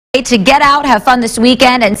To get out, have fun this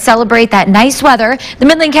weekend, and celebrate that nice weather, the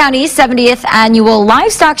Midland County's 70th annual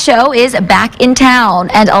Livestock Show is back in town,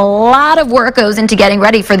 and a lot of work goes into getting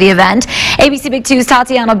ready for the event. ABC Big 2's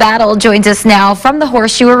Tatiana Battle joins us now from the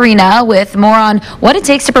Horseshoe Arena with more on what it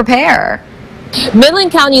takes to prepare.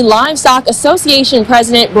 Midland County Livestock Association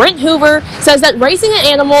President Brent Hoover says that raising an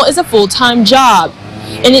animal is a full-time job,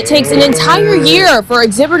 and it takes an entire year for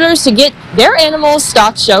exhibitors to get their animals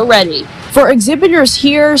stock show ready. For exhibitors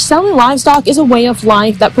here, selling livestock is a way of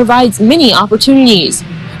life that provides many opportunities.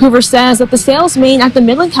 Hoover says that the sales made at the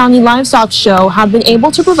Midland County Livestock Show have been able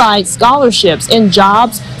to provide scholarships and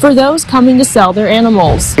jobs for those coming to sell their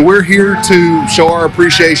animals. We're here to show our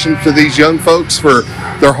appreciation to these young folks for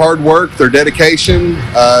their hard work, their dedication,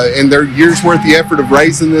 and their year's worth of effort of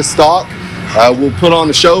raising this stock. We'll put on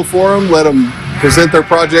a show for them, let them present their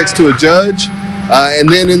projects to a judge, and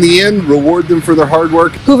then in the end, reward them for their hard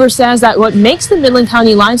work. Hoover says that what makes the Midland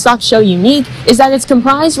County Livestock Show unique is that it's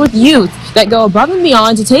comprised with youth that go above and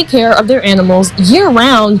beyond to take care of their animals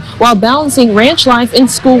year-round while balancing ranch life and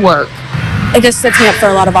schoolwork. It just sets me up for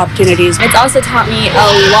a lot of opportunities. It's also taught me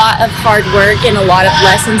a lot of hard work and a lot of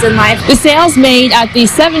lessons in life. The sales made at the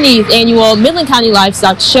 70th annual Midland County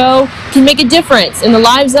Livestock Show can make a difference in the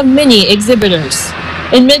lives of many exhibitors.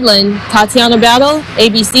 In Midland, Tatiana Battle,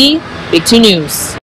 ABC Big 2 News.